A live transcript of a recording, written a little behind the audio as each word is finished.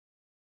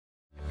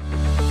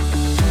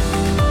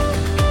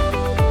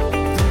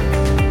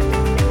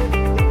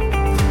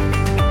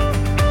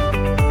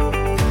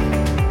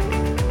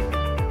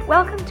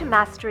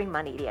Mastering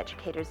Money, the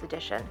Educator's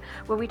Edition,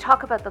 where we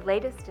talk about the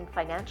latest in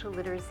financial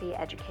literacy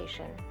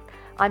education.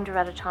 I'm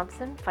Doretta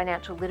Thompson,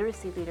 Financial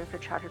Literacy Leader for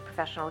Chartered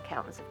Professional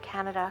Accountants of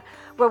Canada,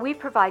 where we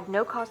provide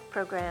no-cost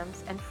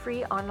programs and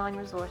free online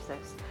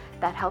resources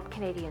that help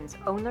Canadians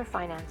own their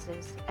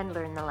finances and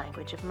learn the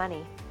language of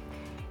money.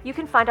 You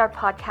can find our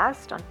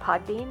podcast on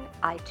Podbean,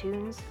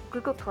 iTunes,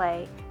 Google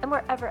Play, and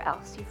wherever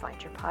else you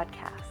find your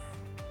podcasts.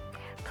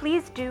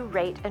 Please do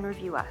rate and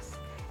review us.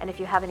 And if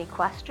you have any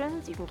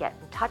questions, you can get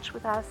in touch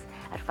with us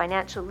at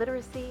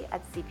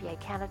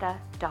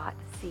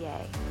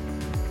financialliteracy@cpacanada.ca.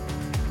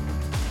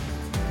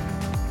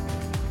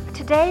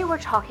 Today we're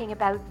talking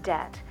about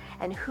debt,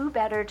 and who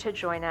better to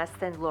join us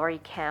than Laurie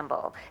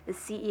Campbell, the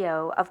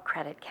CEO of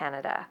Credit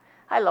Canada.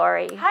 Hi,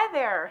 Laurie. Hi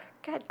there.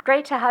 Good.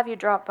 Great to have you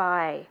drop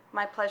by.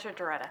 My pleasure,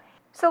 Doretta.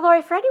 So,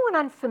 Laurie, for anyone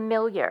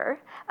unfamiliar,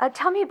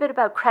 tell me a bit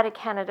about Credit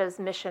Canada's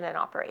mission and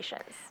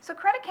operations. So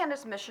Credit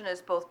Canada's mission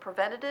is both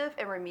preventative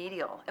and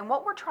remedial. And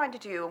what we're trying to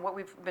do, and what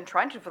we've been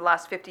trying to do for the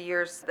last 50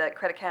 years that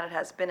Credit Canada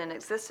has been in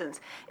existence,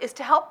 is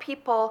to help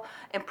people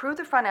improve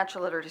their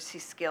financial literacy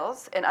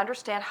skills and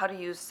understand how to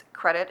use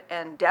credit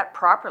and debt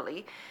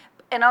properly.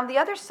 And on the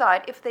other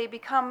side, if they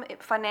become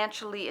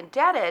financially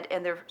indebted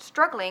and they're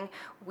struggling,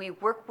 we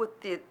work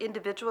with the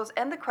individuals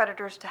and the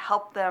creditors to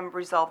help them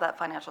resolve that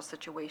financial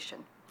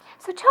situation.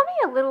 So tell me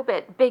a little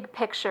bit, big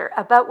picture,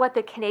 about what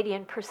the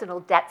Canadian personal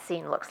debt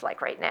scene looks like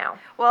right now.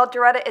 Well,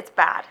 Doretta, it's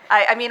bad.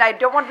 I mean, I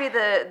don't want to be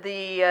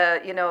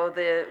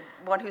the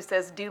one who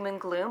says doom and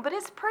gloom, but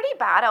it's pretty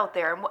bad out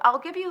there. And I'll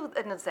give you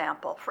an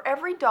example. For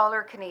every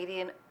dollar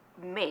Canadian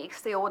makes,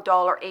 they owe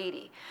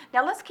 $1.80.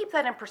 Now let's keep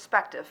that in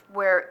perspective,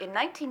 where in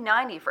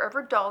 1990, for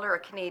every dollar a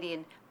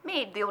Canadian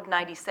made, they owed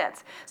 90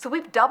 cents. So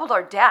we've doubled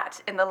our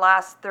debt in the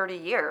last 30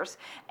 years.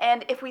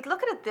 And if we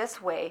look at it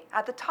this way,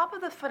 at the top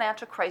of the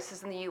financial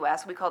crisis in the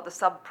US, we call it the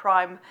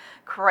subprime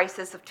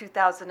crisis of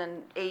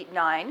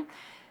 2008-9,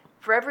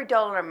 for every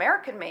dollar an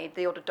American made,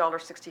 they owed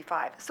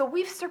 $1.65. So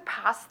we've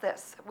surpassed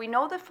this. We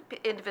know that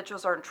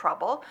individuals are in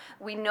trouble.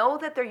 We know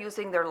that they're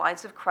using their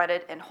lines of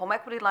credit and home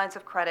equity lines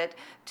of credit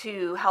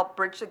to help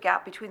bridge the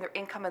gap between their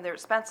income and their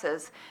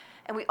expenses.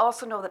 And we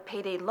also know that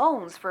payday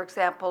loans, for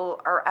example,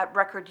 are at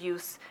record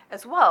use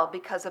as well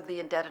because of the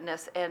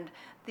indebtedness and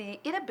the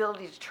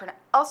inability to turn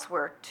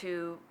elsewhere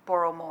to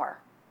borrow more.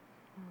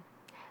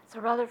 It's a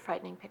rather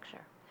frightening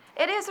picture.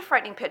 It is a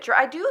frightening picture.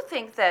 I do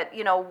think that,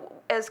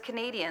 as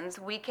Canadians,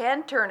 we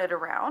can turn it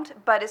around,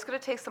 but it's going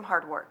to take some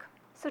hard work.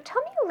 So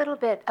tell me a little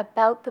bit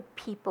about the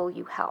people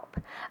you help,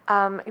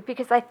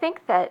 because I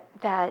think that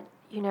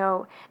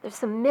there's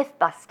some myth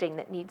busting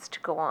that needs to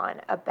go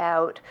on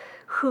about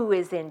who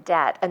is in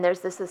debt, and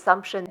there's this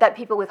assumption that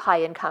people with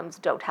high incomes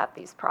don't have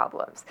these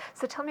problems.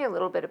 So tell me a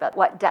little bit about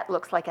what debt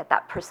looks like at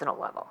that personal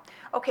level.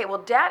 Okay, well,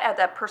 debt at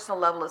that personal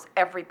level is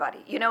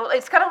everybody.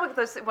 It's kind of like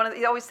this.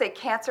 You always say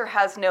cancer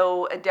has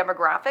no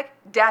demographic.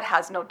 Debt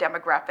has no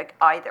demographic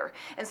either.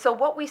 And so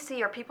what we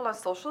see are people on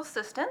social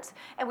assistance,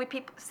 and we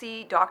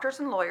see doctors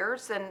and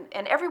lawyers,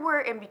 and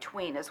everywhere in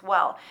between as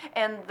well.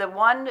 And the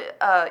one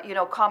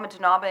common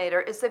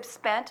denominator is they've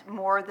spent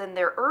more than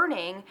they're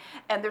earning,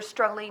 and they're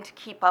struggling to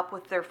keep up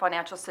with their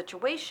financial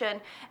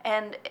situation,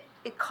 and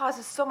it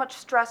causes so much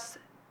stress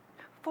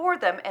for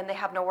them, and they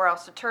have nowhere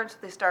else to turn, so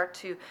they start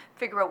to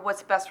figure out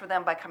what's best for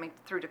them by coming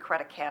through to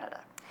Credit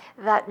Canada.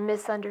 That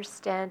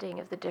misunderstanding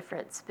of the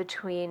difference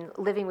between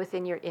living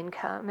within your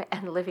income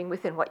and living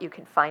within what you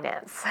can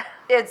finance.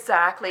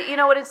 Exactly.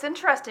 It's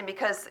interesting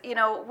because,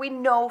 we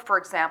know, for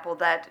example,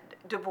 that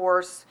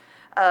divorce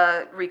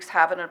wreaks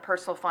havoc on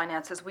personal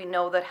finances. We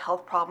know that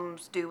health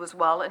problems do as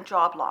well, and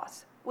job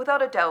loss.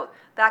 Without a doubt,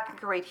 that can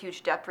create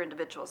huge debt for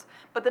individuals.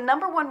 But the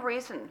number one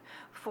reason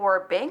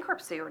for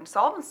bankruptcy or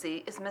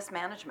insolvency is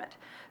mismanagement.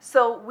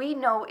 So we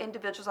know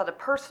individuals at a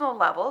personal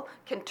level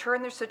can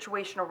turn their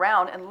situation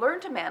around and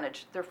learn to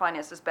manage their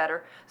finances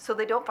better so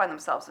they don't find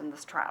themselves in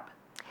this trap.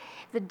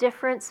 The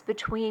difference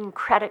between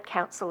credit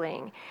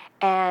counseling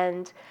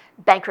and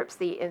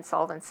bankruptcy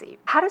insolvency.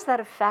 How does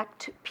that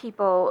affect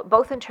people,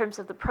 both in terms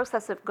of the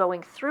process of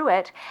going through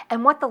it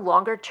and what the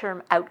longer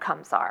term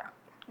outcomes are?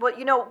 Well,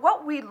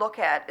 what we look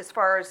at as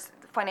far as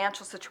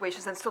financial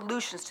situations and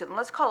solutions to them,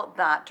 let's call it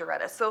that,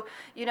 Doretta. So,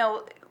 we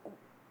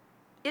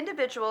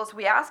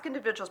ask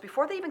individuals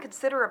before they even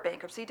consider a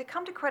bankruptcy to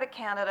come to Credit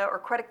Canada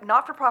or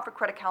not-for-profit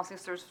credit counseling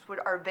services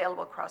are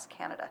available across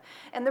Canada.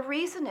 And the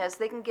reason is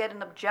they can get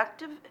an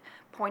objective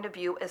point of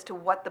view as to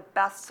what the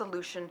best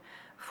solution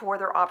for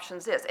their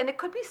options is. And it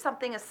could be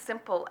something as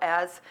simple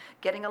as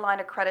getting a line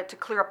of credit to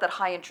clear up that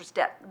high interest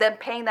debt, then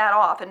paying that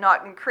off and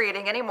not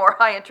creating any more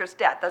high interest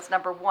debt. That's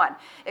number one.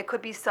 It could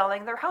be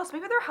selling their house.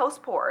 Maybe they're house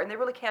poor and they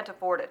really can't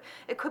afford it.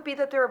 It could be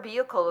that their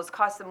vehicle has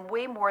cost them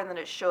way more than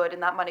it should,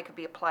 and that money could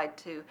be applied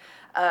to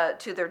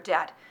their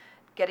debt.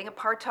 Getting a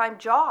part-time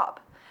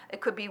job.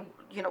 It could be,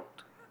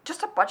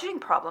 just a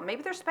budgeting problem.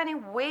 Maybe they're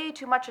spending way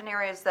too much in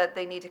areas that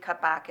they need to cut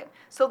back in.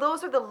 So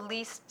those are the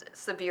least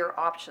severe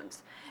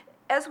options.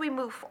 as we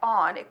move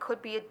on, it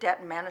could be a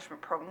debt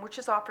management program, which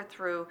is offered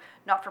through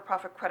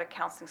not-for-profit credit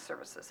counseling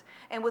services.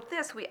 And with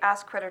this, we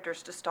ask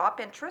creditors to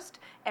stop interest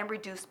and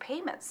reduce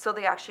payments so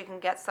they actually can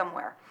get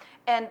somewhere.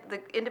 And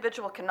the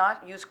individual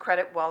cannot use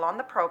credit while on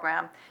the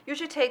program.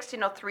 Usually takes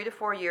 3 to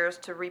 4 years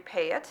to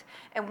repay it.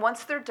 And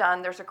once they're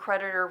done, there's a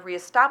creditor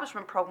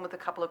reestablishment program with a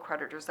couple of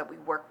creditors that we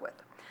work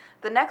with.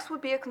 The next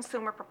would be a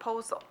consumer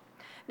proposal.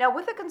 Now,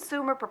 with a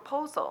consumer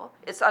proposal,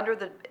 it's under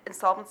the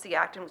Insolvency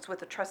Act and it's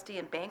with a trustee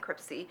in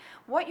bankruptcy.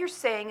 What you're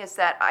saying is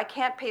that I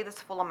can't pay this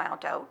full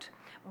amount out,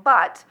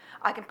 but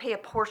I can pay a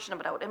portion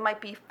of it out. It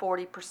might be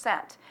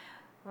 40%.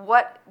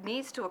 What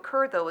needs to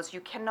occur, though, is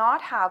you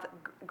cannot have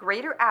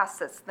greater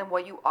assets than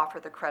what you offer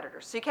the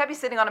creditors. So you can't be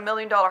sitting on $1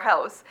 million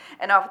house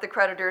and offer the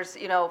creditors,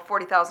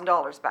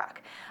 $40,000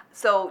 back.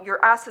 So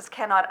your assets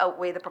cannot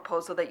outweigh the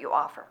proposal that you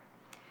offer.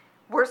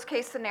 Worst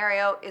case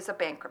scenario is a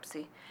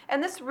bankruptcy.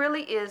 And this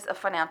really is a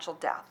financial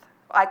death,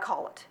 I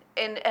call it.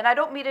 And I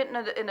don't mean it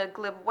in a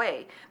glib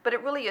way, but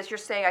it really is. You're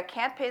saying I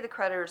can't pay the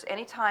creditors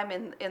anytime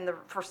in the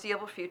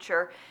foreseeable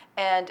future,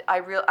 and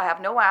I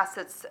have no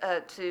assets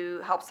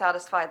to help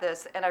satisfy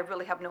this, and I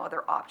really have no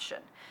other option.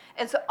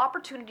 And so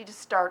opportunity to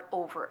start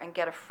over and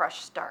get a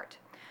fresh start.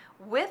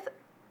 With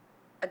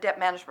a debt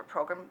management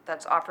program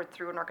that's offered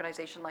through an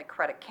organization like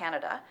Credit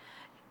Canada,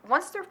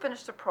 once they're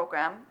finished the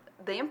program,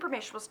 the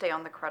information will stay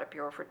on the credit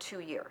bureau for 2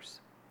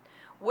 years.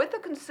 With a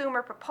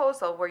consumer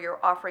proposal where you're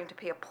offering to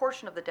pay a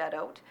portion of the debt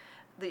out,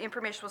 the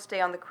information will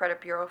stay on the credit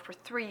bureau for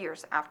 3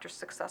 years after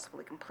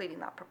successfully completing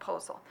that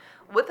proposal.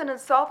 With an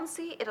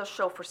insolvency, it'll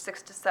show for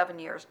 6 to 7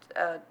 years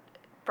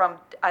from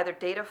either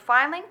date of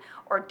filing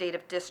or date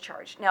of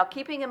discharge. Now,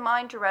 keeping in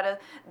mind, Doretta,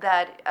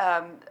 that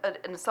an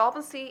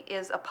insolvency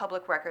is a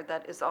public record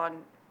that is on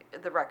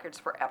the records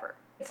forever.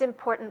 It's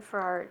important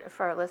for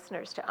our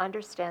listeners to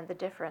understand the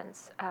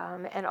difference,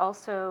 and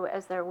also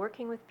as they're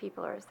working with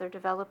people or as they're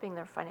developing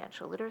their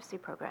financial literacy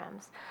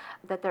programs,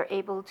 that they're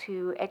able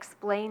to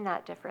explain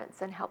that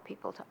difference and help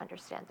people to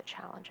understand the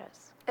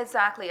challenges.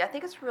 Exactly. I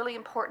think it's really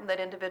important that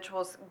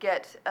individuals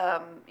get,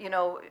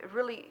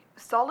 really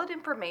solid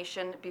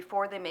information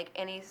before they make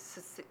any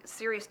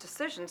serious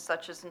decisions,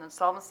 such as an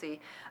insolvency,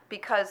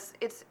 because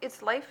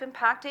it's life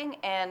impacting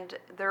and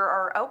there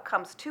are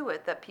outcomes to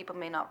it that people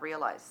may not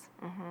realize.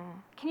 Mm-hmm.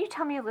 Can you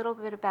tell me a little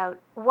bit about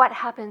what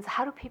happens?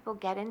 How do people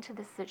get into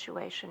this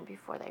situation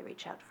before they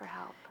reach out for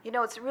help?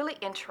 It's really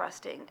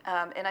interesting,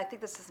 and I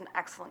think this is an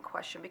excellent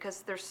question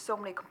because there's so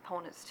many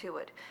components to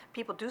it.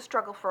 People do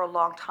struggle for a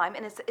long time,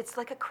 and it's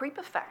like a creep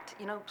effect.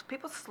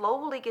 People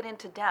slowly get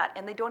into debt,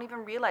 and they don't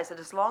even realize it.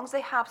 As long as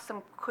they have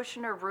some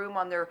cushion or room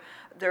on their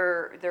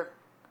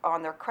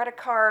on their credit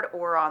card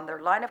or on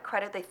their line of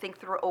credit, they think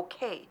they're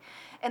okay.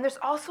 And there's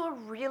also a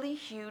really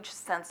huge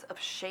sense of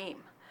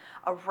shame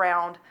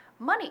around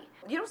money.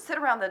 You don't sit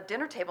around the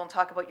dinner table and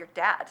talk about your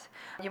debt.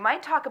 You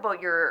might talk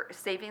about your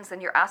savings and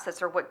your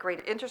assets or what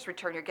great interest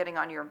return you're getting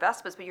on your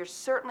investments, but you're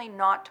certainly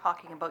not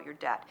talking about your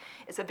debt.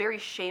 It's a very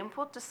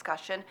shameful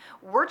discussion.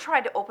 We're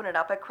trying to open it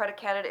up at Credit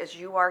Canada, as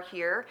you are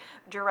here,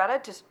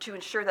 Doretta, just to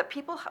ensure that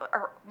people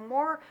are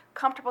more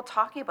comfortable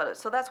talking about it.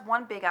 So that's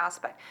one big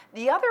aspect.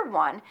 The other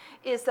one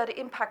is that it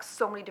impacts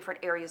so many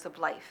different areas of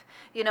life.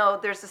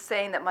 There's a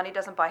saying that money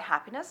doesn't buy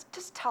happiness.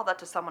 Just tell that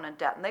to someone in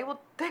debt, and they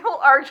will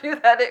argue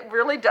that it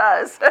really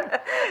does.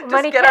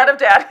 Just get out of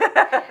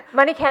debt.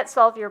 Money can't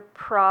solve your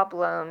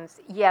problems.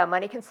 Yeah,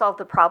 money can solve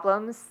the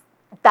problems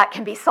that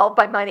can be solved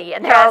by money,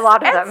 and there are a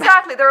lot of them.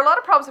 Exactly. There are a lot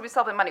of problems that we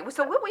solve by money.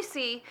 So what we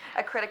see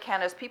at Credit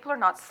Canada is people are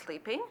not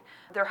sleeping.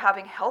 They're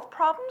having health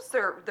problems.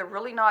 They're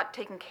really not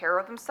taking care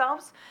of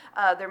themselves.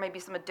 There may be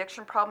some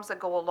addiction problems that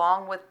go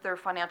along with their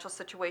financial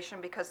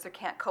situation because they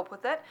can't cope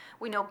with it.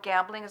 We know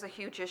gambling is a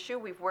huge issue.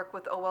 We've worked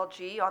with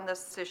OLG on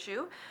this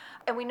issue.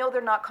 And we know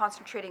they're not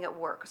concentrating at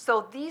work.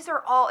 So these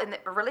are all, and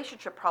the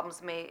relationship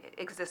problems may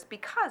exist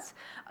because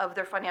of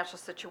their financial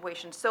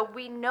situation. So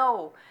we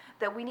know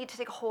that we need to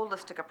take a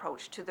holistic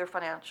approach to their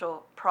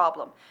financial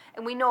problem.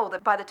 And we know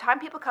that by the time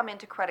people come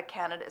into Credit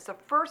Canada, it's the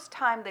first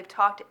time they've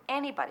talked to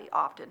anybody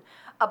often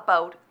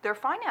about their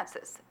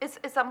finances.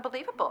 It's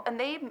unbelievable. And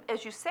they,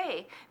 as you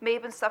say, may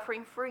have been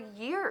suffering for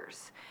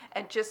years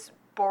and just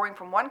borrowing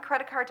from one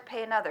credit card to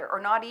pay another,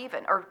 or not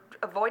even, or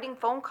avoiding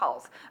phone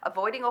calls,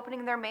 avoiding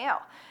opening their mail.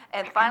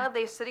 And finally,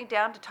 they're sitting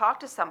down to talk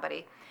to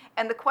somebody.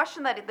 And the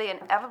question that they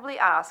inevitably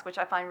ask, which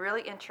I find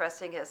really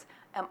interesting, is,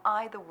 am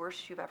I the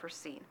worst you've ever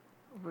seen?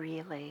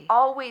 Really?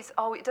 Always,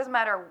 it doesn't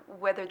matter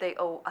whether they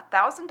owe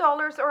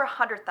 $1,000 or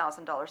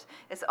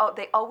 $100,000.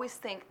 They always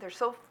think they're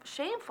so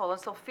shameful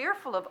and so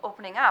fearful of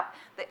opening up.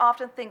 They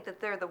often think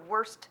that they're the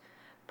worst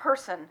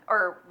person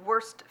or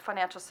worst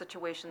financial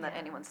situation that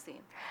anyone's seen.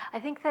 I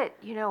think that,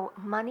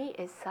 money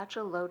is such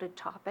a loaded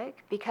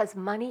topic because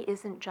money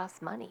isn't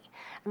just money.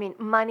 I mean,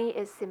 money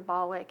is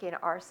symbolic in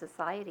our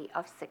society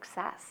of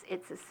success.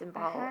 It's a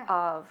symbol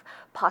of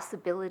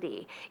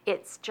possibility.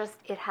 It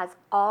has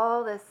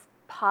all this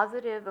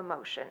positive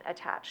emotion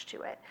attached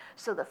to it.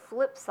 So the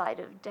flip side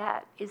of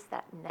debt is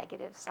that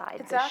negative side,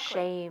 the Exactly.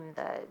 shame,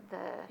 the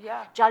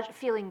Yeah.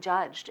 feeling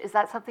judged. Is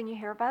that something you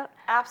hear about?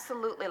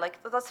 Absolutely. Like,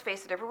 let's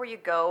face it, everywhere you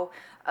go,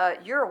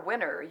 you're a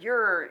winner.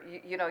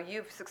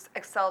 You've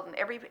excelled in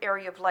every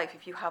area of life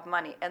if you have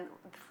money. And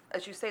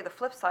as you say, the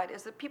flip side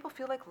is that people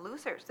feel like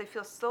losers. They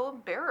feel so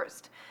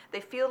embarrassed.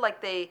 They feel like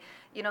they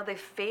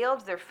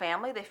failed their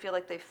family. They feel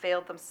like they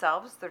failed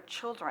themselves, their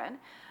children,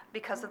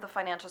 because of the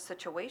financial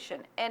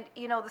situation. And,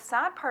 the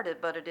sad part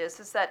about it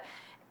is that,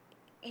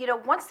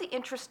 once the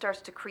interest starts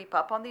to creep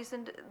up on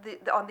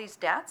on these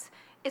debts,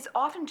 it's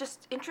often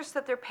just interest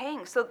that they're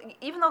paying. So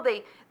even though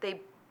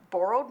they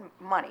borrowed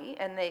money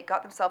and they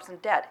got themselves in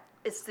debt,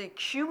 it's the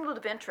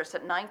cumulative interest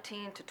at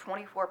 19 to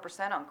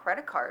 24% on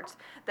credit cards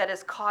that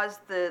has caused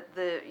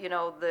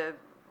the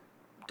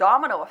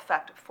domino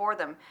effect for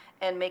them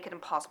and make it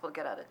impossible to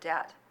get out of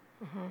debt.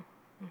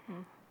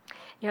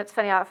 It's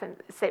funny, I often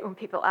say when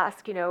people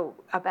ask,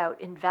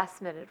 about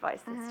investment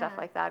advice and stuff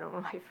like that, and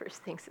one of my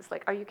first things is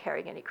like, are you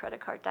carrying any credit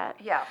card debt?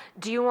 Yeah.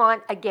 Do you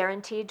want a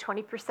guaranteed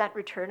 20%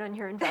 return on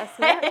your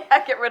investment?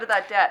 Yeah, get rid of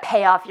that debt.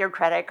 Pay off your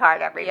credit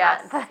card every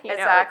Yes, month.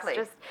 exactly.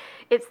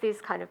 It's these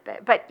kind of,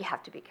 but you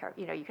have to be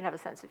careful. You can have a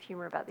sense of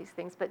humor about these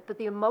things, but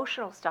the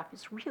emotional stuff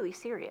is really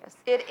serious.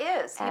 It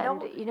is.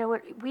 And you know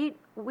what,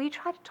 we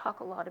try to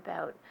talk a lot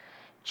about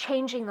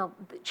changing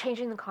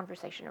the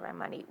conversation around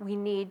money. We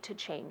need to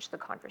change the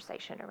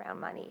conversation around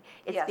money.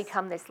 It's Yes.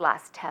 become this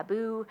last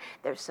taboo.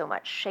 There's so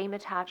much shame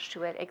attached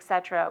to it,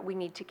 etc. We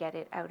need to get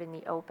it out in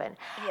the open.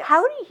 Yes.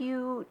 How do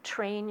you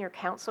train your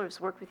counselors,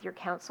 work with your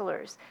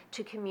counselors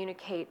to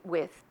communicate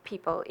with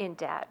people in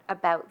debt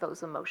about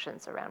those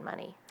emotions around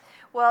money?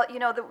 Well,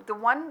 the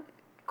one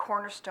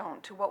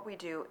cornerstone to what we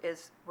do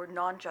is we're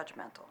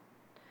non-judgmental.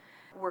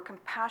 We're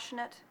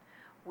compassionate.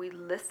 We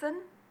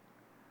listen.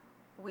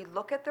 We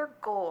look at their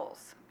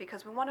goals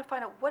because we want to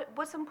find out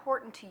what's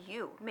important to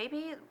you.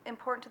 Maybe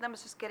important to them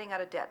is just getting out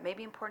of debt.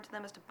 Maybe important to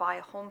them is to buy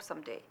a home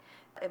someday.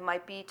 It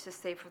might be to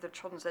save for their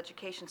children's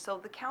education. So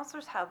the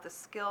counselors have the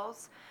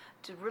skills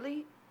to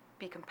really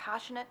be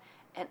compassionate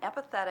and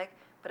empathetic,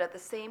 but at the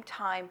same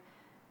time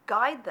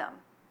guide them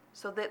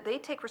so that they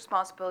take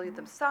responsibility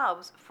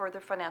themselves for their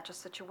financial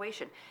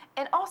situation.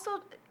 And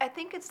also, I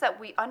think it's that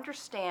we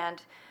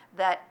understand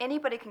that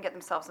anybody can get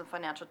themselves in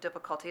financial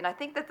difficulty. And I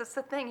think that that's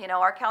the thing,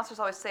 our counselors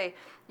always say,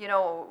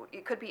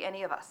 it could be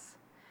any of us.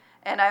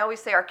 And I always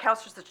say our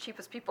counselors are the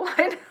cheapest people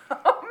I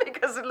know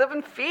because they live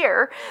in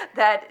fear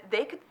that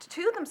they could,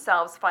 to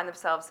themselves, find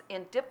themselves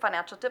in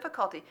financial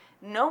difficulty.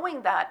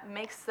 Knowing that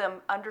makes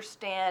them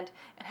understand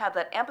and have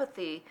that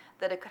empathy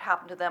that it could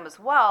happen to them as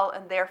well,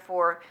 and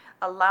therefore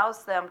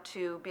allows them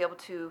to be able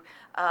to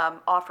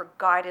offer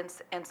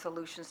guidance and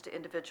solutions to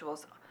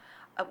individuals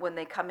when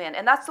they come in.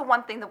 And that's the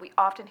one thing that we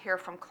often hear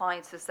from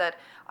clients is that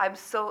I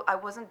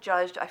wasn't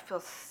judged. I feel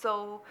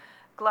so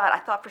glad. I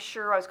thought for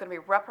sure I was going to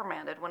be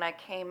reprimanded when I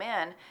came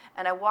in,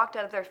 and I walked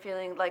out of there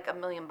feeling like $1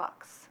 million.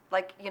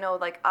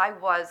 Like I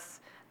was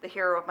the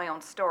hero of my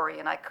own story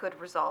and I could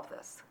resolve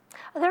this.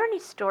 Are there any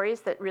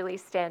stories that really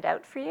stand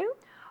out for you?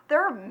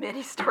 There are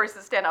many stories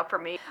that stand out for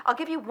me. I'll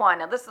give you one.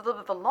 Now, this is a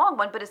little bit of a long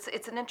one, but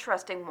it's an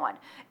interesting one.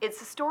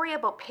 It's a story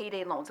about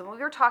payday loans. And we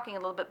were talking a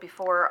little bit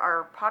before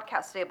our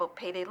podcast today about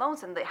payday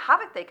loans and the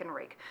havoc they can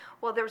wreak.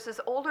 Well, there was this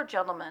older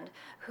gentleman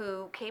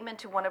who came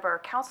into one of our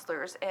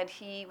counselors, and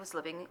he was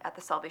living at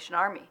the Salvation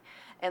Army.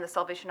 And the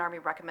Salvation Army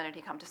recommended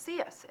he come to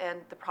see us. And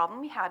the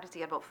problem he had is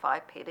he had about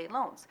 5 payday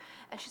loans.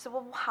 And she said,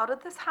 well, how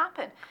did this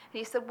happen? And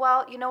he said,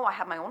 well, I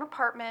had my own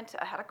apartment.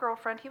 I had a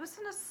girlfriend. He was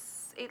in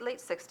his late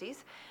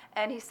 60s.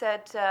 And he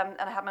said,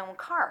 and I had my own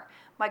car.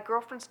 My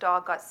girlfriend's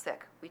dog got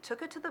sick. We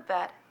took it to the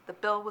vet. The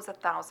bill was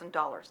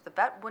 $1,000. The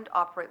vet wouldn't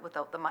operate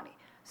without the money.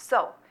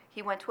 So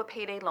he went to a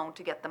payday loan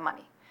to get the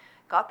money.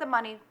 Got the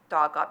money,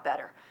 dog got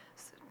better.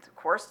 Of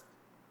course,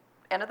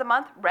 end of the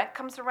month, rent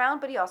comes around,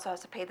 but he also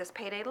has to pay this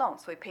payday loan.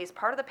 So he pays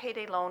part of the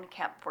payday loan,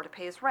 can't afford to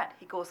pay his rent.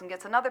 He goes and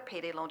gets another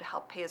payday loan to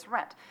help pay his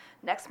rent.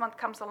 Next month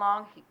comes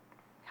along, he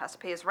has to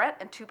pay his rent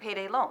and 2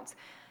 payday loans.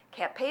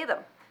 Can't pay them.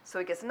 So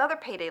he gets another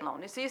payday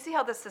loan. So you see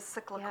how this is a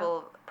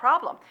cyclical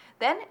problem.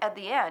 Then at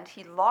the end,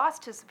 he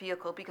lost his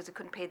vehicle because he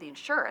couldn't pay the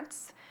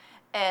insurance.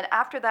 And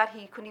after that,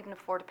 he couldn't even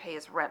afford to pay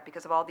his rent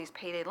because of all these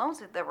payday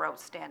loans that were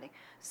outstanding.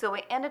 So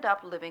he ended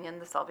up living in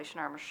the Salvation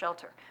Army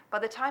shelter. By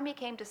the time he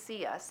came to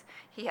see us,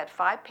 he had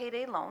 5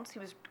 payday loans. He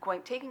was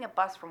taking a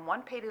bus from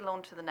one payday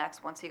loan to the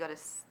next once he got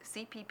his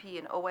CPP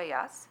and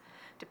OAS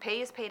to pay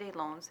his payday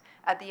loans.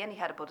 At the end, he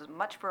had about as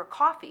much for a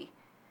coffee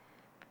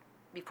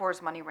before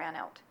his money ran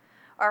out.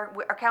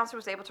 Our counselor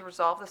was able to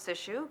resolve this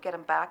issue, get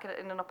him back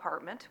in an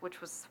apartment,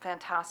 which was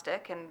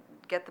fantastic, and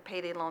get the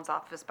payday loans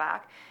off his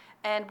back.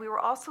 And we were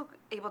also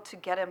able to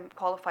get him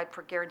qualified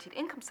for guaranteed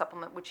income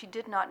supplement, which he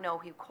did not know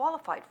he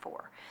qualified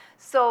for.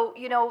 So,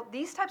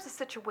 these types of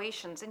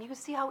situations, and you can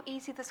see how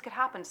easy this could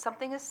happen.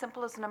 Something as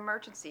simple as an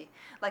emergency,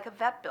 like a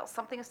vet bill,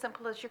 something as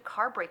simple as your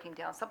car breaking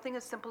down, something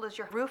as simple as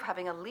your roof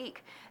having a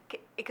leak.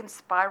 It can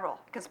spiral.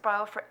 It can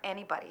spiral for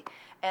anybody.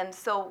 And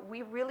so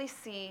we really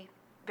see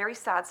very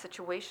sad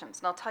situations.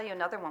 And I'll tell you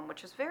another one,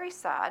 which is very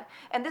sad.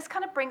 And this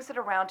kind of brings it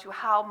around to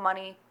how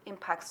money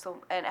impacts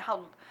and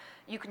how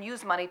you can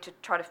use money to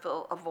try to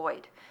fill a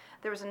void.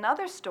 There was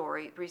another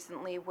story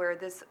recently where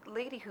this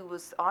lady who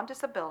was on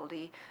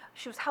disability,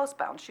 she was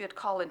housebound. She had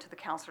called into the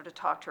counselor to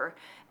talk to her.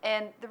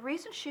 And the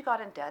reason she got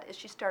in debt is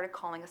she started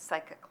calling a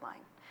psychic line.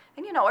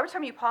 And every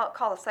time you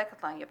call a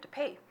psychic line, you have to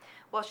pay.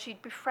 Well, she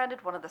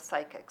befriended one of the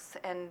psychics,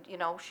 and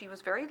she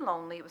was very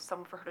lonely. It was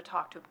someone for her to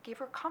talk to. It gave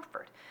her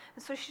comfort.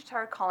 And so she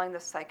started calling the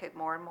psychic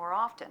more and more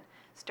often,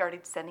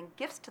 started sending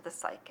gifts to the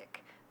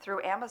psychic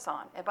through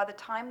Amazon. And by the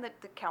time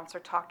that the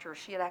counselor talked to her,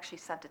 she had actually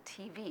sent a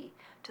TV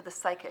to the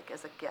psychic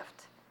as a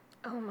gift.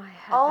 Oh my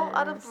heavens. All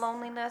out of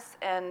loneliness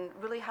and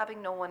really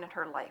having no one in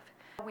her life.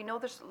 We know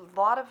there's a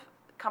lot of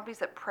companies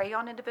that prey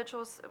on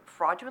individuals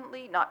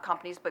fraudulently, not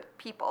companies, but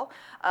people,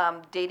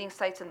 dating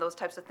sites and those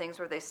types of things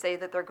where they say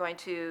that they're going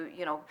to,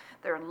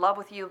 they're in love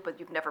with you, but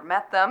you've never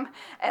met them,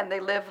 and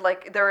they live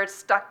like they're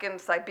stuck in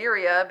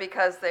Siberia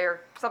because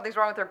something's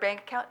wrong with their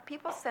bank account.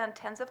 People send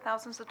tens of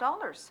thousands of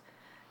dollars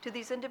to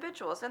these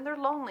individuals, and they're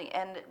lonely,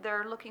 and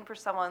they're looking for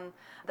someone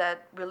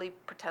that really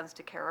pretends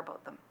to care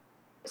about them.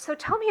 So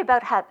tell me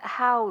about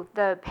how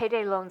the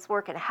payday loans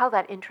work and how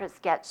that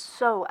interest gets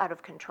so out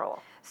of control.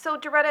 So,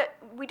 Doretta,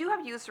 we do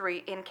have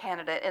usury in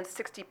Canada, and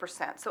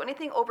 60%. So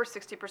anything over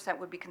 60%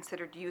 would be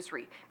considered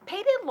usury.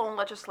 Payday loan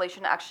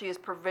legislation actually is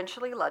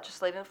provincially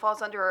legislated and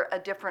falls under a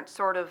different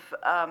sort of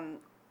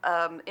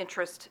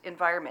interest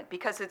environment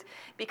because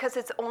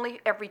it's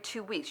only every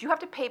 2 weeks. You have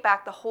to pay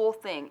back the whole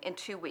thing in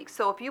 2 weeks.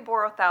 So if you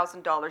borrow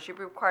 $1,000, you're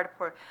required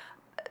to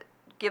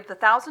give the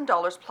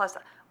 $1,000 plus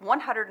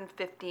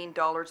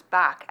 $115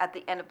 back at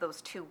the end of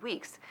those 2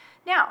 weeks.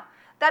 Now,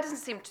 that doesn't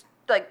seem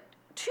like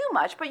too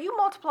much, but you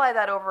multiply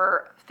that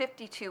over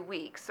 52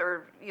 weeks,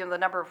 or the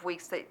number of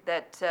weeks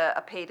that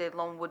a payday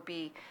loan would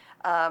be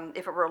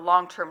if it were a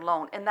long-term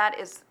loan, and that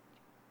is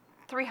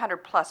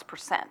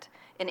 300+%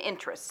 in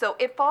interest. So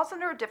it falls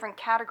under a different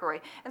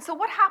category. And so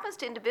what happens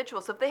to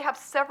individuals if they have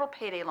several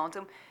payday loans?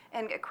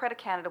 And at Credit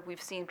Canada,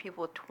 we've seen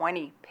people with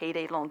 20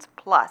 payday loans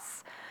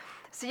plus.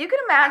 So you can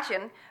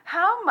imagine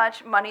how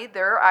much money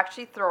they're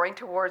actually throwing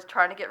towards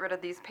trying to get rid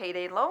of these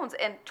payday loans,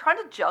 and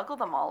trying to juggle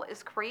them all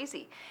is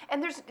crazy.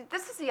 And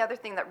this is the other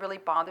thing that really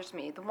bothers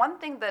me. The one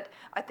thing that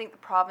I think the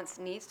province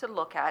needs to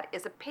look at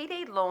is a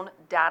payday loan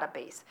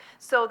database,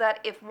 so that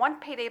if one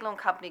payday loan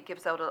company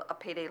gives out a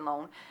payday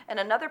loan and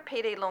another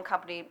payday loan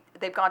company,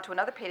 they've gone to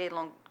another payday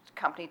loan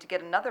company to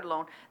get another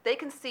loan, they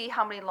can see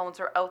how many loans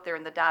are out there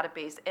in the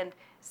database and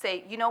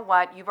say, you know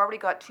what, you've already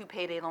got 2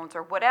 payday loans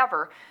or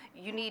whatever.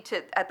 You need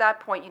to, at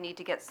that point, you need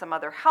to get some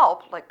other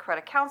help, like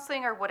credit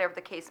counseling or whatever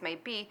the case may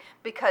be,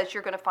 because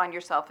you're going to find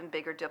yourself in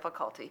bigger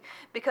difficulty.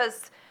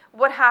 Because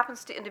what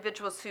happens to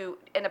individuals who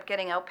end up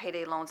getting out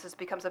payday loans is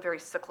becomes a very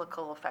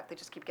cyclical effect. They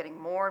just keep getting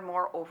more and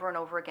more over and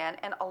over again,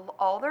 and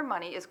all their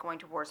money is going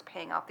towards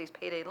paying off these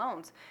payday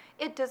loans.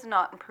 It does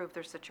not improve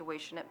their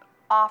situation. It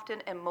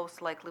often and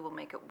most likely will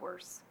make it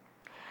worse.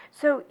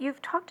 So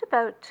you've talked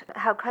about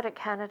how Credit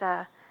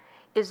Canada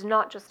is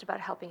not just about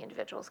helping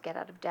individuals get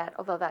out of debt,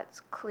 although that's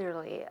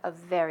clearly a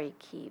very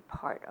key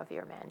part of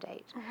your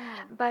mandate,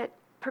 but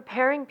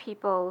preparing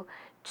people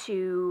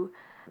to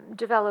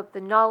develop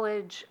the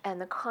knowledge and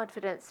the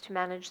confidence to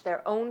manage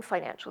their own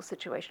financial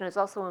situation is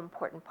also an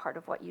important part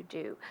of what you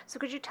do. So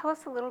could you tell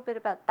us a little bit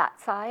about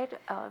that side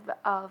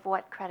of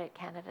what Credit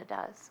Canada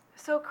does?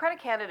 So Credit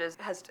Canada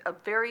has a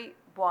very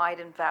wide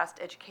and vast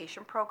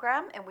education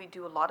program, and we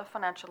do a lot of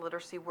financial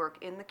literacy work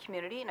in the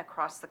community and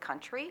across the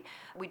country.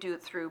 We do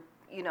it through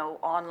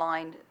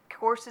online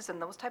courses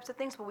and those types of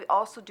things, but we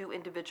also do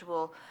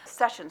individual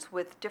sessions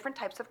with different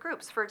types of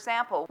groups. For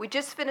example, we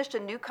just finished a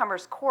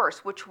newcomers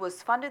course, which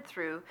was funded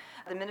through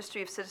the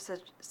Ministry of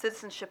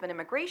Citizenship and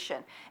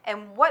Immigration.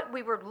 And what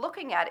we were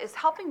looking at is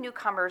helping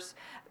newcomers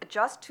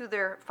adjust to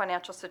their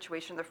financial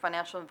situation, their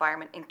financial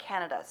environment in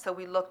Canada. So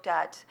we looked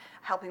at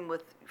helping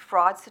with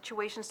fraud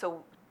situations,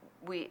 so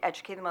we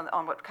educate them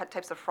on what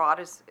types of fraud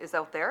is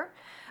out there,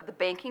 the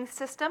banking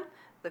system,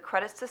 the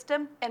credit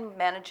system, and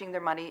managing their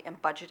money and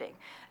budgeting.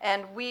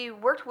 And we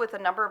worked with a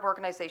number of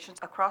organizations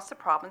across the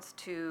province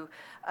to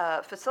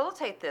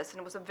facilitate this, and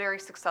it was a very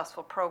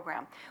successful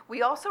program.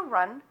 We also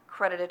run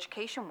Credit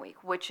Education Week,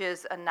 which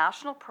is a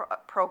national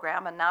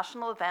program, a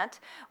national event,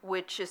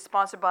 which is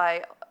sponsored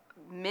by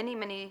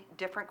many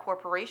different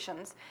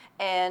corporations,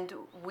 and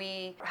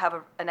we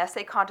have an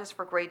essay contest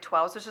for grade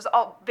 12s, which is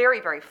all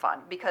very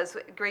fun, because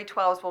grade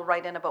 12s will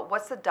write in about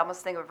what's the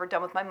dumbest thing I've ever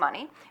done with my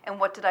money and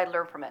what did I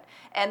learn from it.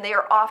 And they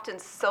are often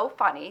so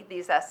funny,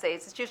 these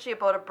essays. It's usually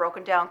about a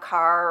broken down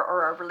car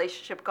or a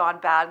relationship gone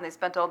bad and they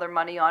spent all their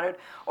money on it,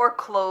 or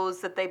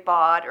clothes that they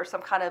bought, or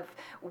some kind of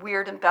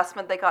weird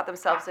investment they got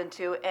themselves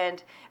into.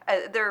 And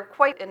they're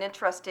quite an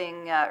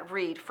interesting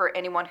read for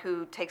anyone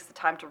who takes the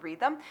time to read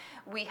them.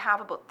 We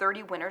have about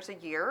 30 winners a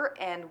year,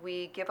 and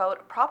we give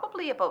out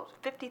probably about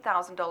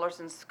 $50,000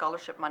 in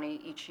scholarship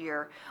money each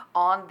year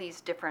on these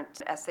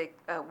different essay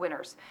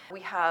winners.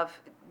 We have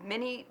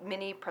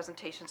many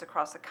presentations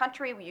across the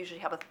country. We usually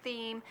have a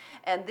theme,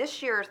 and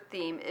this year's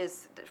theme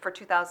is for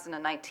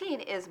 2019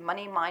 is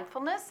money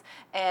mindfulness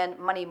and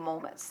money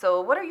moments.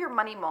 So what are your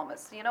money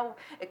moments? You know,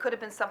 it could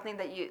have been something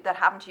that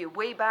happened to you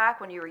way back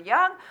when you were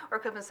young, or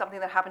it could have been something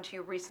that happened to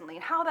you recently,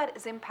 and how that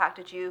has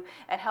impacted you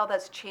and how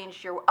that's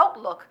changed your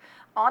outlook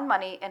on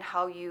money and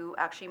how you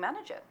actually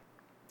manage it.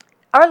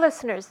 Our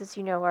listeners, as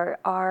you know,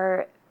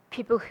 are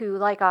people who,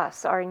 like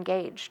us, are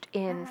engaged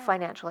in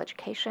financial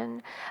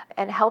education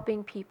and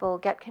helping people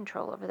get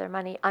control over their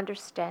money,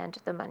 understand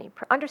the money,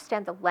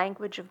 understand the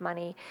language of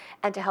money,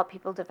 and to help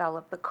people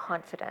develop the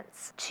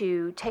confidence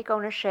to take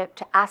ownership,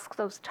 to ask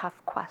those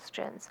tough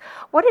questions.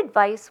 What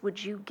advice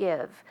would you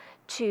give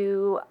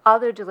to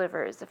other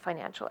delivers of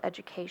financial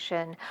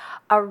education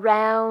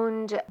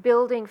around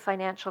building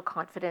financial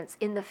confidence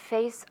in the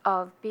face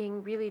of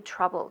being really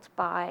troubled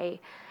by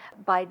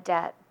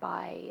debt,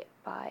 by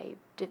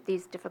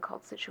these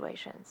difficult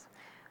situations?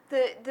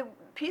 The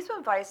piece of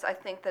advice I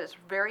think that is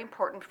very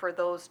important for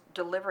those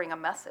delivering a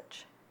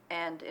message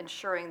and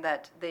ensuring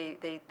that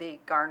they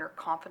garner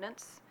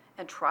confidence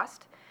and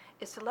trust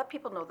is to let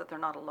people know that they're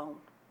not alone.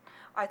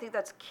 I think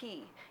that's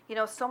key. You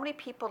know, so many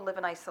people live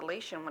in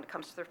isolation when it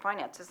comes to their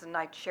finances, and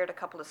I shared a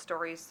couple of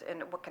stories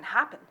and what can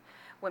happen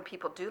when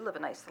people do live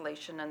in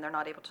isolation and they're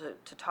not able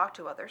to talk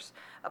to others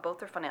about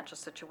their financial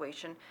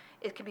situation.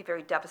 It can be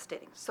very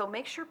devastating. So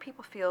make sure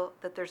people feel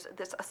that there's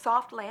a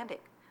soft landing,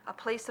 a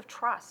place of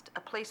trust,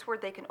 a place where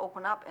they can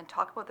open up and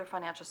talk about their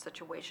financial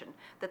situation,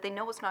 that they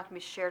know it's not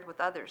going to be shared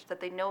with others, that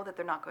they know that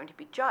they're not going to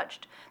be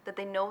judged, that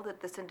they know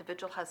that this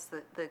individual has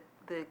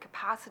the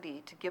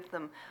capacity to give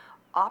them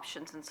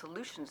options and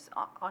solutions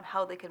on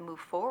how they can move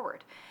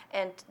forward,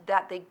 and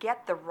that they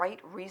get the right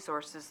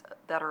resources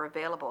that are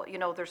available. You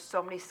know, there's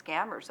so many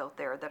scammers out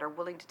there that are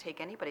willing to take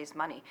anybody's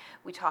money.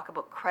 We talk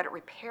about credit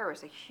repair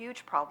is a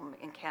huge problem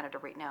in Canada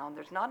right now, and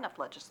there's not enough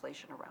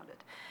legislation around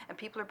it, and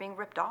people are being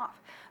ripped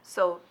off.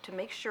 So to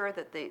make sure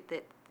that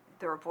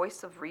they're a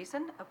voice of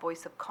reason, a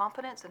voice of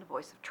confidence, and a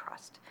voice of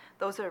trust.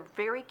 Those are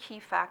very key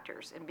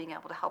factors in being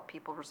able to help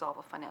people resolve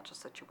a financial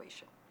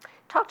situation.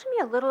 Talk to me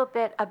a little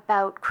bit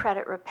about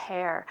credit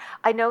repair.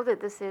 I know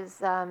that this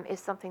is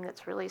something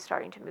that's really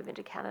starting to move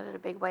into Canada in a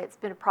big way. It's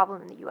been a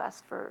problem in the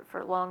U.S.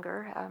 for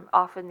longer.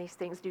 Often these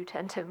things do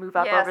tend to move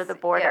up over the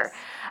border. Yes.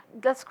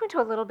 Let's go into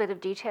a little bit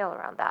of detail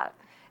around that.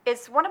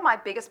 It's one of my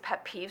biggest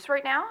pet peeves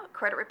right now,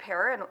 credit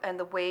repair, and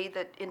the way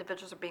that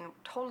individuals are being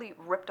totally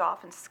ripped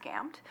off and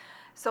scammed.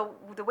 So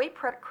the way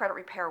credit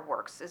repair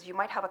works is you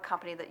might have a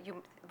company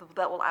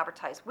that will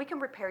advertise, we can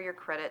repair your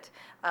credit,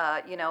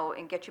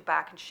 and get you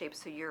back in shape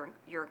so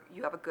you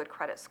have a good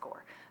credit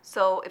score.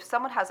 So if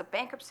someone has a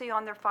bankruptcy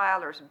on their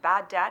file or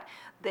bad debt,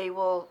 they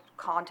will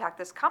contact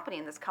this company,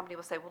 and this company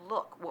will say, well,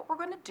 look, what we're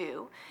going to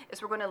do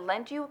is we're going to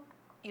lend you,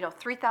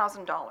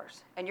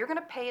 $3,000, and you're going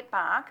to pay it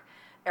back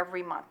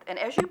every month. And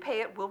as you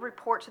pay it, we'll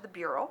report to the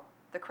bureau,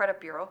 the credit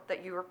bureau,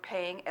 that you are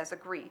paying as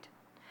agreed.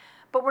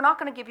 But we're not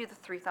going to give you the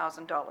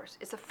 $3,000.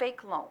 It's a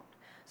fake loan.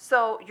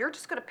 So you're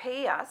just going to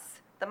pay us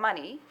the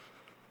money,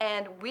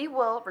 and we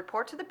will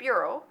report to the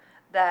bureau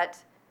that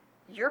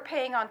you're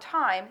paying on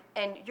time,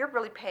 and you're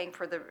really paying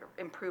for the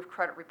improved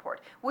credit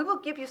report. We will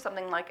give you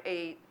something like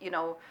a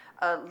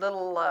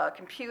little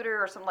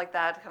computer or something like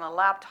that, kind of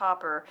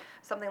laptop or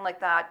something like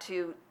that,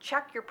 to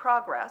check your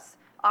progress.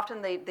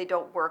 Often they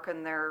don't work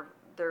and they're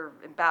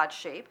in bad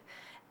shape,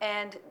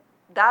 and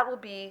that will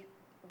be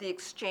the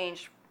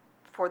exchange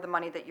for the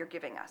money that you're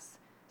giving us.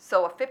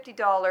 So a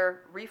 $50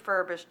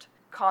 refurbished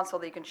console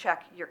that you can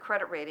check your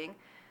credit rating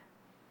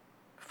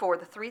for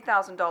the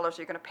 $3,000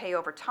 you're going to pay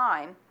over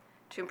time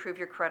to improve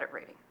your credit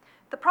rating.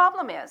 The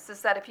problem is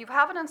that if you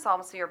have an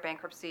insolvency or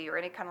bankruptcy or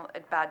any kind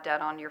of bad debt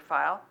on your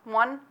file,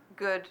 one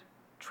good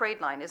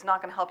trade line is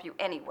not going to help you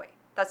anyway.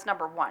 That's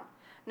number one.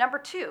 Number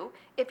two,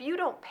 if you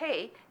don't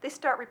pay, they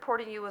start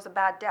reporting you as a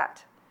bad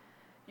debt.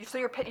 So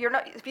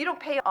if you don't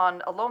pay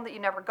on a loan that you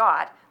never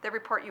got, they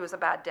report you as a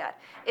bad debt.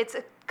 It's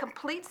a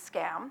complete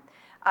scam.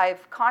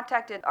 I've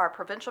contacted our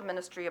provincial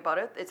ministry about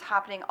it. It's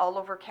happening all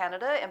over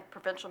Canada, and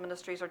provincial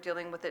ministries are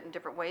dealing with it in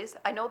different ways.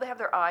 I know they have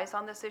their eyes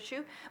on this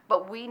issue,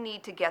 but we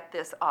need to get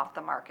this off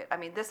the market. I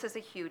mean, this is a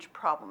huge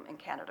problem in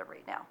Canada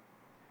right now.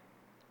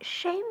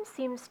 Shame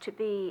seems to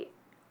be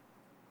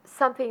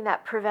something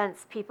that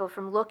prevents people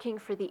from looking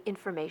for the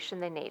information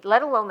they need,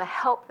 let alone the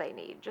help they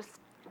need, just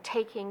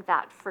taking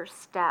that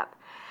first step.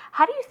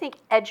 How do you think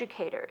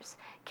educators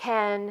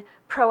can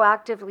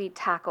proactively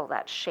tackle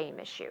that shame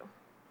issue?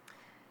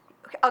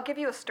 Okay, I'll give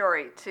you a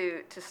story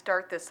to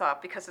start this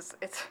off, because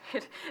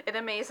it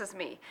amazes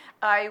me.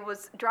 I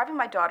was driving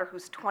my daughter,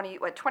 who's 20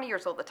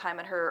 years old at the time,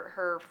 and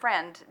her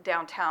friend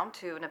downtown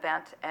to an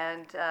event,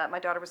 and my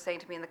daughter was saying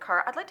to me in the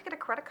car, I'd like to get a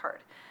credit card.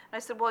 And I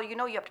said, well, you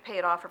have to pay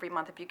it off every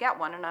month if you get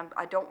one, and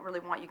I don't really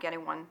want you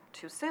getting one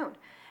too soon.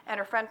 And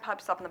her friend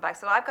pops up in the back and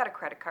said, I've got a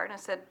credit card. And I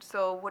said,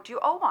 so what do you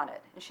owe on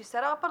it? And she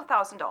said, oh, about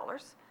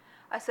 $1,000.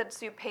 I said,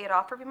 so you pay it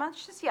off every month?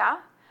 She says, yeah.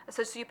 I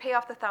said, so you pay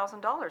off the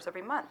 $1,000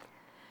 every month?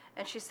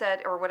 And she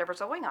said, or whatever's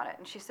owing on it.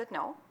 And she said,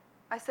 no.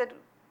 I said,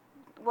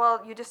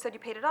 well, you just said you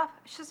paid it off.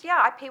 She says,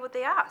 yeah, I pay what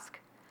they ask.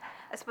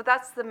 I said, but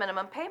that's the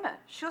minimum payment.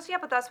 She goes, yeah,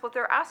 but that's what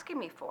they're asking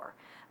me for.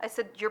 I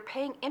said, you're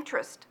paying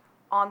interest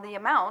on the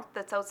amount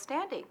that's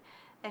outstanding.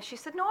 And she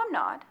said, no, I'm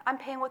not. I'm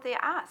paying what they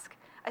ask.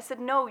 I said,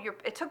 no,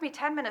 it took me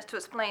 10 minutes to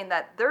explain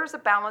that there's a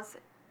balance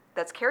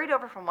that's carried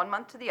over from one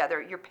month to the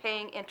other. You're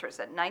paying interest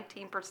at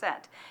 19%.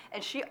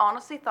 And she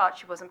honestly thought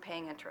she wasn't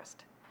paying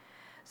interest.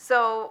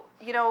 So,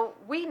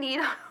 we need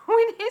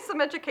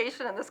some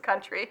education in this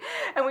country,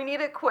 and we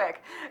need it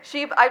quick.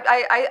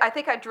 I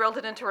think I drilled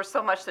it into her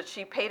so much that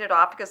she paid it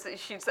off because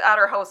she's at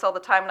her house all the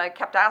time, and I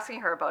kept asking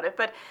her about it.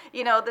 But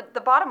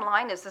the bottom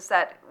line is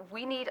that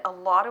we need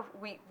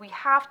we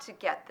have to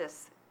get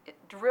this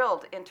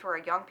drilled into our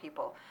young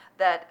people,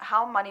 that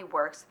how money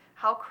works,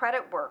 how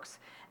credit works.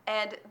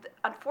 And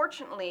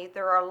unfortunately,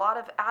 there are a lot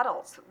of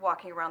adults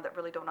walking around that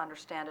really don't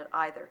understand it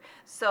either.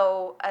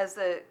 So as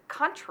a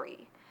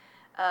country,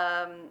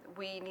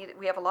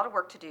 we have a lot of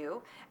work to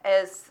do.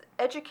 As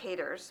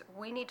educators,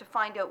 we need to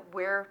find out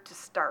where to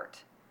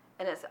start.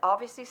 And it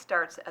obviously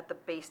starts at the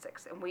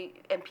basics.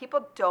 And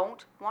people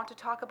don't want to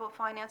talk about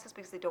finances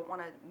because they don't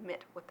want to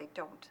admit what they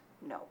don't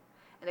know.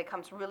 And it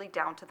comes really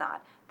down to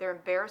that. They're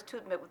embarrassed to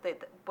admit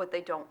what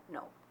they don't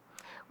know.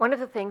 One of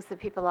the things that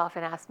people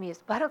often ask me is,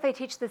 why don't they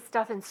teach this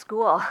stuff in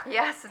school?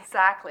 Yes,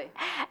 exactly.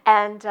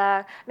 And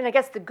I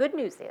guess the good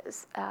news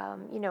is,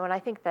 and I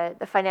think that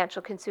the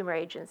Financial Consumer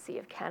Agency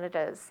of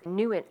Canada's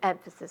new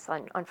emphasis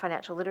on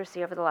financial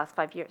literacy over the last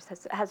 5 years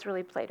has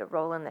really played a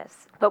role in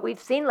this. But we've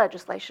seen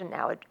legislation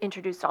now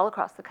introduced all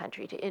across the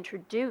country to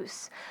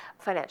introduce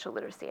financial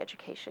literacy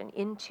education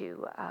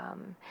into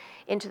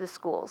the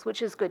schools,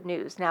 which is good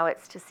news. Now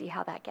it's to see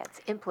how that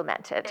gets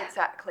implemented.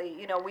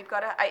 Exactly. We've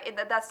got to.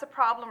 That's the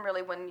problem,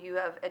 really, when you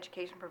have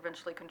education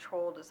provincially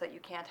controlled, is that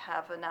you can't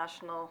have a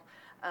national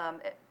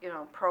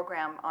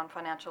program on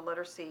financial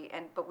literacy,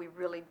 but we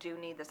really do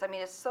need this.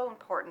 It's so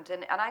important,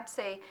 and I'd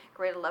say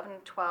grade 11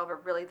 and 12 are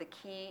really the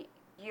key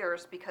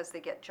years because they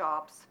get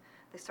jobs.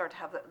 They start to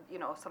have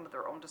some of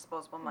their own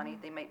disposable money.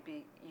 They might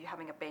be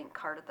having a bank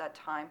card at that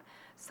time,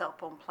 cell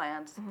phone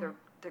plans.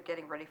 They're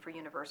getting ready for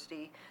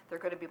university. They're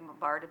going to be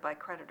bombarded by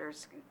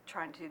creditors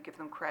trying to give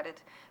them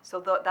credit.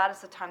 So that is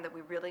the time that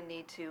we really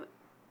need to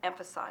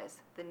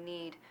emphasize the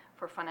need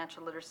for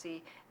financial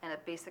literacy and a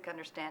basic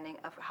understanding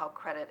of how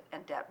credit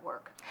and debt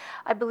work.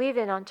 I believe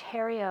in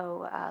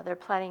Ontario, they're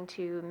planning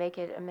to make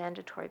it a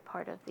mandatory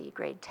part of the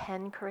grade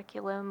 10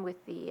 curriculum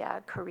with the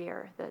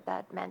career,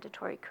 that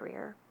mandatory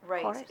career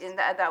right. course. And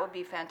that would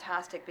be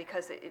fantastic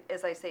because,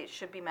 as I say, it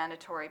should be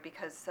mandatory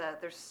because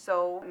there's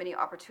so many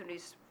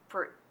opportunities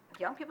for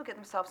young people to get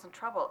themselves in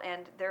trouble,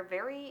 and they're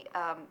very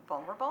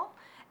vulnerable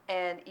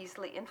and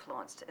easily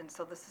influenced, and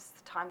so this is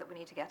the time that we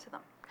need to get to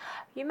them.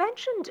 You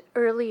mentioned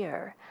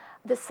earlier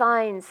the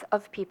signs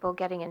of people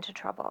getting into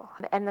trouble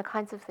and the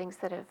kinds of things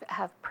that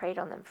have preyed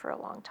on them for a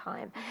long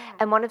time.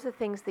 And one of the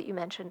things that you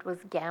mentioned was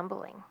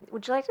gambling.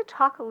 Would you like to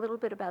talk a little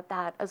bit about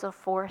that as a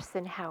force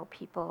in how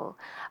people,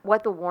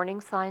 what the warning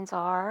signs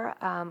are,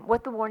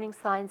 what the warning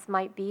signs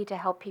might be to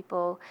help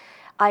people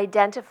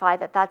identify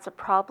that that's a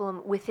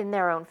problem within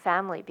their own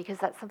family, because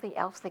that's something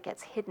else that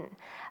gets hidden.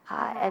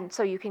 And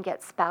so you can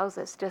get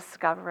spouses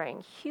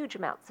discovering huge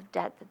amounts of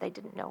debt that they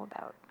didn't know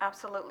about.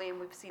 Absolutely, and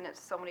we've seen it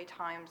so many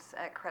times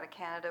at Credit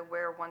Canada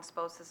where one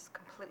spouse is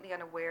completely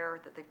unaware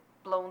that they've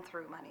blown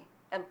through money,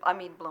 and I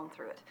mean blown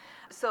through it.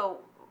 So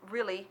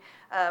really,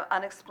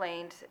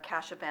 unexplained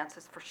cash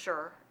advances for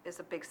sure is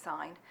a big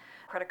sign.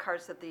 Credit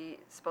cards that the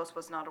spouse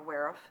was not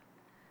aware of,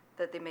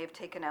 that they may have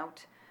taken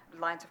out,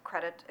 lines of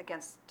credit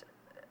against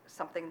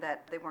something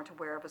that they weren't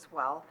aware of as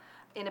well.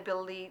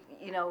 Inability,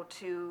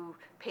 to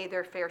pay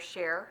their fair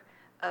share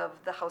of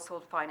the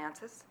household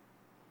finances.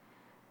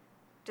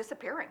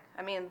 Disappearing.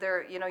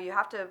 You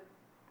have to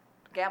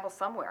gamble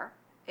somewhere.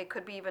 It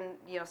could be even,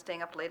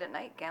 staying up late at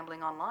night,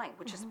 gambling online,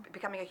 which is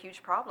becoming a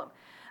huge problem.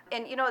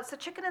 And, it's a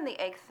chicken and the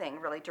egg thing,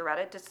 really,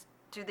 Doretta.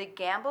 Do they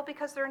gamble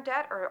because they're in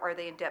debt, or are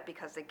they in debt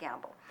because they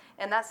gamble?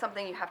 And that's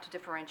something you have to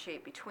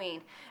differentiate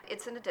between.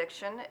 It's an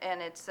addiction,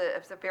 and it's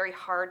a very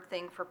hard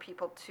thing for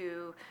people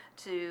to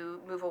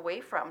move away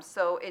from.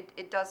 So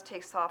it does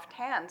take soft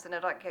hands, and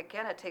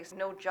it takes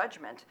no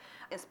judgment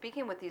in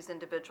speaking with these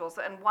individuals.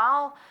 And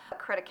while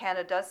Credit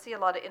Canada does see a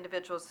lot of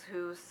individuals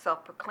who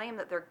self-proclaim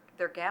that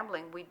they're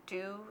gambling, we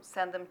do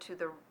send them to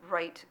the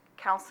right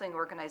counseling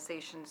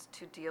organizations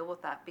to deal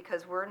with that,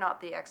 because we're not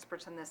the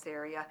experts in this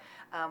area.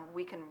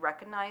 We can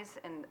recognize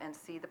and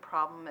see the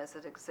problem as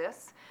it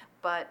exists,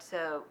 but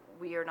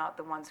we are not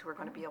the ones who are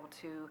going to be able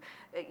to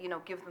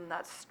give them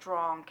that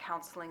strong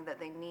counseling that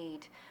they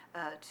need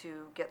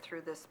to get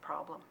through this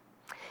problem.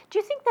 Do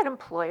you think that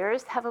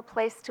employers have a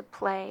place to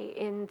play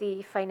in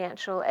the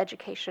financial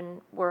education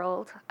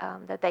world,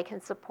 that they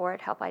can support,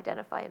 help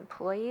identify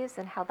employees,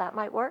 and how that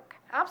might work?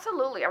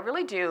 Absolutely, I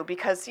really do,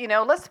 because,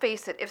 let's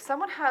face it, if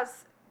someone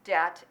has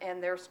debt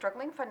and they're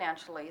struggling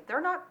financially,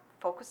 they're not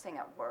focusing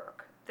at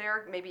work.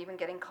 they're maybe even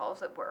getting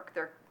calls at work.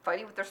 They're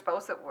fighting with their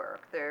spouse at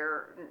work.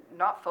 They're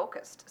not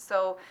focused.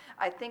 So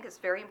I think it's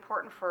very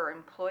important for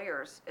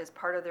employers as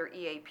part of their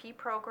EAP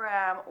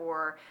program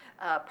or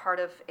part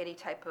of any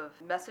type of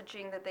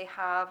messaging that they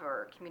have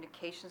or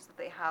communications that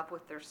they have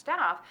with their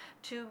staff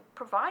to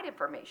provide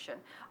information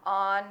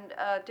on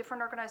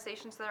different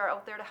organizations that are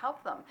out there to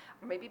help them.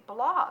 Maybe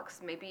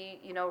blogs,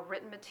 maybe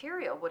written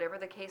material, whatever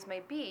the case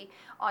may be,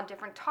 on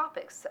different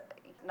topics.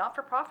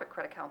 Not-for-profit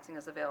credit counseling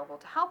is available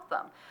to help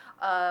them.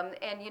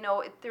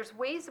 There's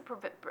ways of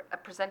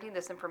presenting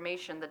this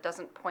information that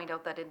doesn't point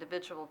out that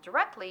individual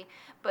directly,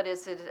 but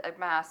is it a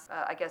mass,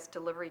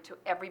 delivery to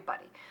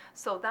everybody.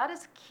 So that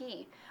is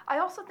key. I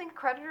also think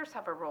creditors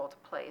have a role to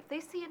play. If they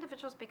see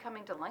individuals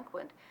becoming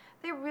delinquent,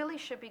 they really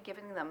should be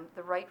giving them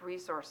the right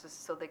resources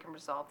so they can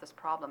resolve this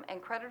problem.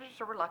 And creditors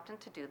are reluctant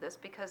to do this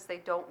because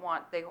they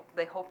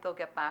hope they'll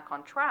get back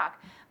on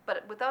track.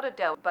 But without a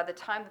doubt, by the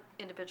time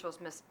individuals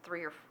miss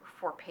 3 or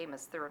 4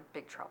 payments, they're in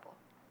big trouble.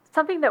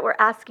 Something that we're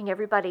asking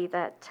everybody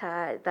that's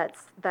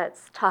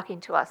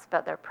talking to us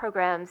about their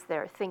programs,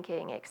 their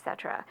thinking,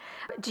 etc.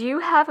 Do you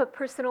have a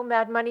personal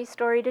Mad Money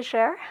story to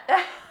share?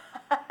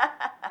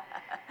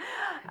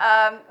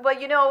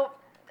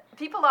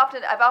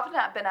 I've often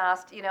been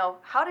asked,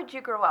 how did you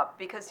grow up?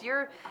 Because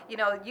you're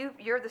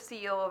the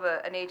CEO of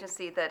an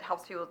agency that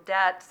helps people with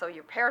debt, so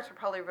your parents were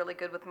probably really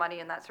good with money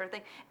and that sort of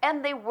thing.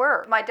 And they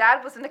were. My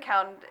dad was an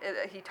accountant.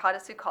 He taught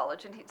at Sioux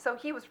College, and so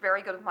he was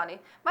very good with money.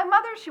 My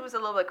mother, she was a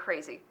little bit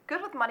crazy.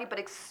 Good with money, but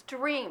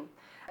extreme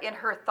in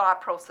her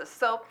thought process.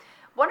 So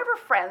one of her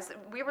friends,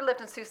 we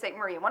lived in Sault Ste.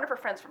 Marie, and one of her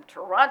friends from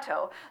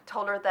Toronto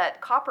told her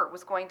that copper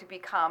was going to they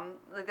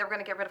were going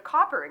to get rid of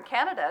copper in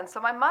Canada. And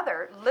so my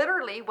mother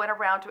literally went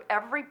around to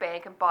every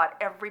bank and bought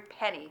every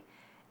penny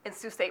in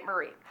Sault Ste.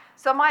 Marie.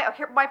 So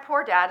my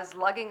poor dad is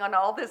lugging on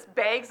all these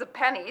bags of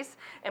pennies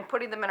and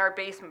putting them in our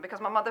basement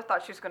because my mother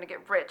thought she was going to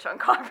get rich on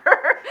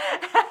copper.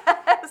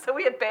 So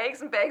we had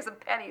bags and bags of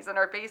pennies in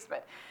our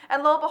basement.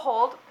 And lo and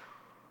behold,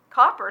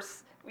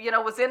 copper's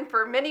was in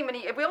for many,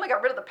 we only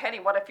got rid of the penny,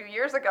 a few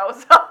years ago.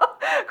 So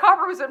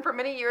copper was in for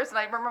many years, and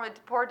I remember my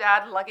poor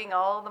dad lugging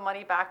all the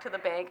money back to the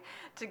bank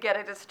to get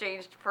it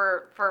exchanged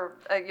for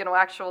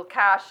actual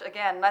cash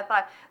again. And I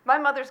thought, my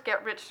mother's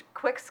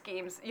get-rich-quick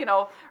schemes,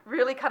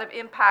 really kind of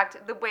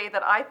impact the way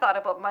that I thought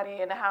about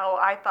money and how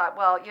I thought,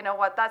 well, you know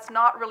what, that's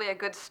not really a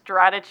good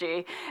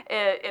strategy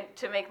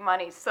to make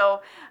money.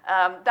 So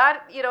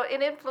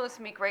it influenced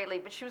me greatly,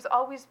 but she was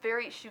always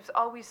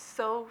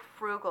so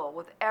frugal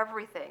with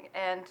everything.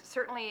 And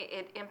certainly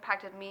it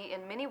impacted me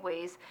in many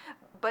ways,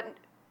 but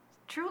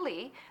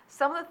truly,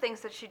 some of the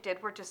things that she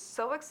did were just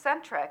so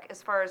eccentric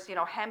as far as,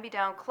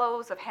 hand-me-down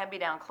clothes of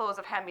hand-me-down clothes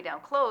of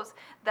hand-me-down clothes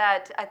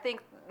that I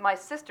think my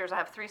sisters, I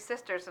have 3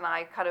 sisters, and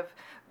I kind of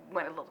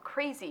went a little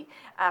crazy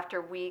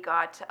after we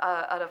got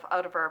out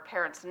of our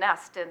parents'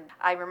 nest. And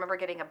I remember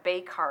getting a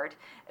Bay card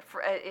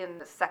in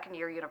the second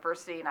year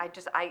university, and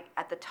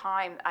at the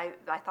time I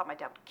thought my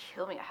dad would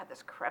kill me. I had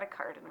this credit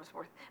card, and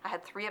I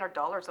had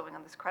 $300 owing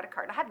on this credit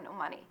card. I had no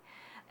money,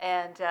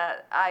 and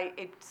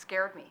it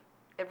scared me.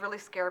 It really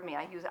scared me.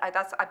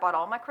 I bought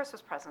all my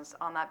Christmas presents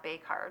on that Bay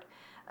card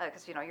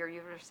because you're a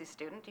university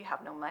student, you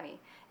have no money.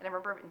 And I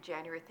remember in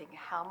January thinking,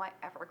 how am I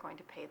ever going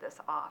to pay this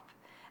off?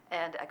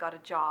 And I got a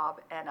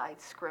job, and I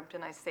scrimped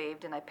and I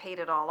saved and I paid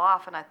it all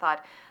off. And I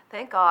thought,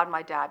 thank God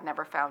my dad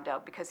never found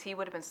out, because he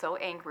would have been so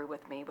angry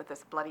with me with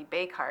this bloody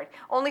Bay card.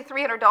 Only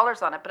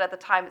 $300 on it, but at the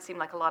time it seemed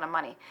like a lot of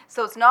money.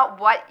 So it's not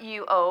what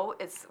you owe,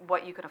 it's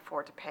what you can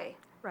afford to pay.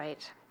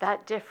 Right.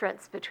 That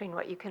difference between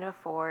what you can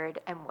afford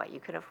and what you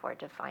can afford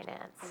to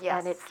finance. Yes.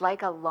 And it's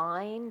like a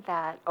line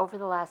that over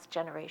the last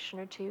generation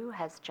or two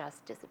has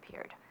just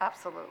disappeared.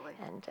 Absolutely.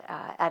 And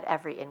at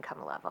every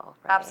income level.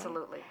 Right?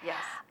 Absolutely,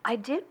 yes. I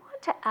did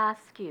want to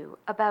ask you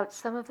about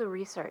some of the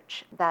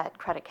research that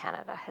Credit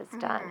Canada has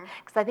done,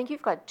 because I think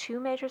you've got 2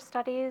 major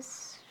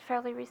studies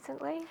fairly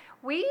recently.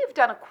 We've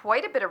done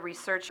quite a bit of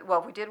research.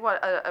 Well, we did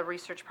a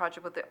research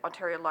project with the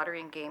Ontario Lottery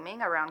and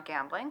Gaming around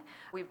gambling.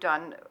 We've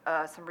done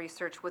some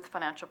research with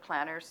financial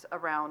planners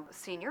around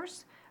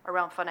seniors,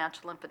 around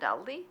financial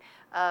infidelity.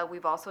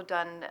 We've also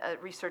done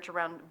research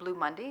around Blue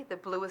Monday, the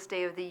bluest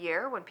day of the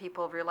year, when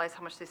people realize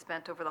how much they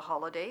spent over the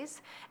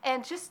holidays,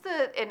 and just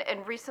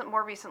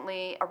more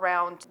recently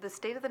around the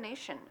state of the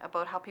nation,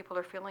 about how people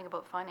are feeling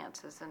about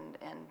finances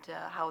and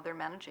how they're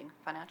managing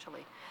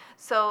financially.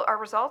 So our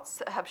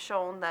results have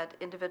shown that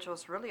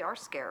individuals really are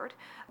scared,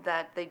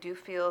 that they do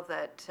feel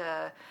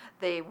that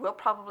they will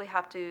probably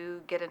have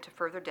to get into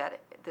further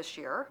debt this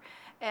year,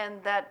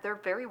 and that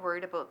they're very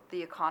worried about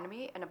the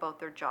economy and about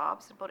their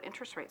jobs and about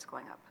interest rates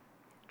going up.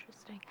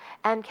 Interesting.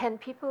 And can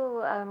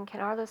people, can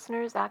our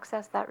listeners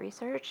access that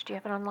research? Do you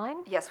have it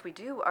online? Yes, we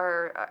do.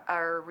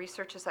 Our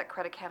research is at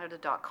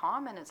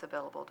creditcanada.com and it's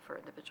available for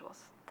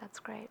individuals. That's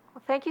great.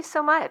 Well, thank you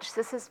so much.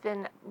 This has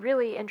been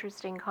really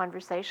interesting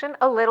conversation,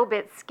 a little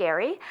bit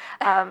scary,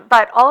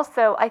 but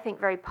also I think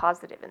very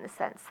positive in the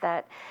sense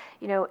that,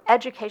 you know,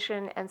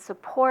 education and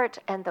support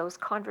and those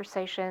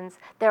conversations,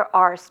 there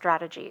are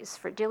strategies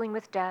for dealing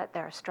with debt,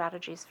 there are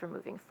strategies for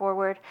moving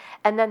forward,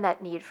 and then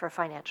that need for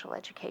financial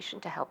education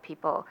to help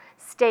people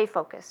stay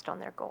focused on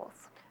their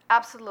goals.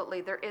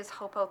 Absolutely, there is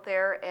hope out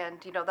there,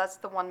 and you know that's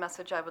the one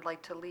message I would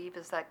like to leave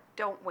is that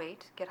don't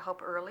wait, get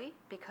help early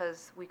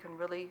because we can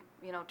really,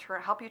 you know,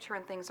 help you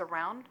turn things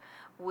around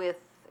with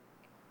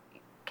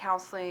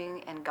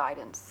counseling and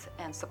guidance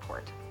and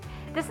support.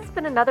 This has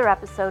been another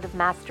episode of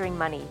Mastering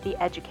Money, the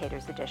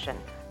Educators Edition,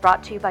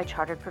 brought to you by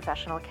Chartered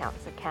Professional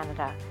Accountants of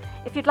Canada.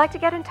 If you'd like to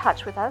get in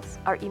touch with us,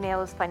 our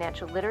email is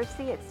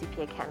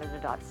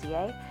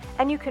financialliteracy@cpacanada.ca,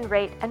 and you can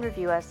rate and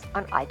review us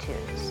on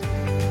iTunes.